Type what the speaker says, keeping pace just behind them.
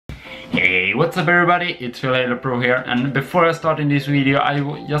Hey, what's up everybody, it's Phillehalopro here, and before I start in this video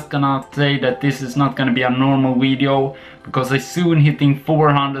I'm just gonna say that this is not gonna be a normal video because I soon hitting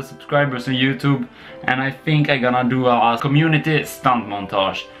 400 subscribers on YouTube, and I think I'm gonna do a community stunt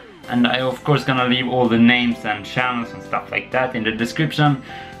montage. And I of course gonna leave all the names and channels and stuff like that in the description,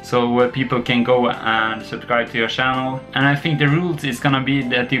 so people can go and subscribe to your channel. And I think the rules is gonna be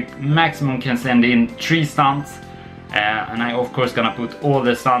that you maximum can send in 3 stunts. And I of course gonna put all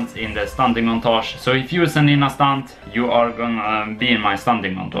the stunts in the stunting montage. So if you send in a stunt, you are gonna be in my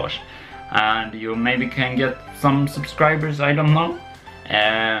stunting montage. And you maybe can get some subscribers, I don't know.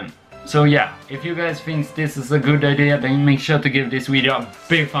 So yeah, if you guys think this is a good idea, then make sure to give this video a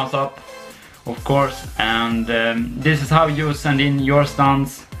big thumbs up, of course. And this is how you send in your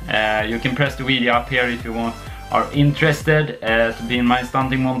stunts. You can press the video up here if you are interested to be in my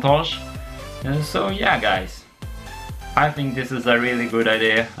stunting montage. So yeah guys, I think this is a really good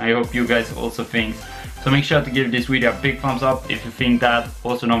idea. I hope you guys also think. So make sure to give this video a big thumbs up if you think that.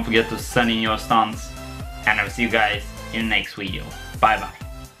 Also don't forget to send in your stunts. And I will see you guys in the next video. Bye bye.